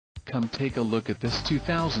Come take a look at this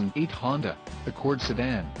 2008 Honda Accord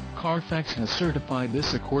sedan. Carfax has certified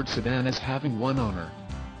this Accord sedan as having one owner.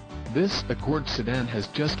 This Accord sedan has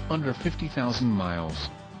just under 50,000 miles.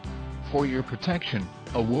 For your protection,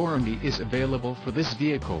 a warranty is available for this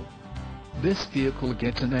vehicle. This vehicle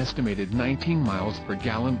gets an estimated 19 miles per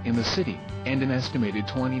gallon in the city, and an estimated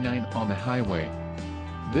 29 on the highway.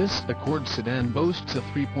 This Accord sedan boasts a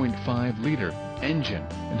 3.5-liter engine,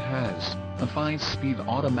 and has a 5-speed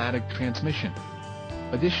automatic transmission.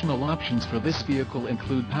 Additional options for this vehicle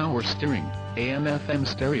include power steering, AM/FM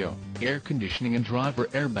stereo, air conditioning and driver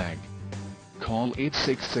airbag. Call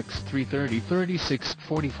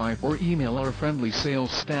 866-330-3645 or email our friendly sales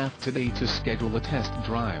staff today to schedule a test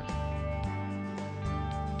drive.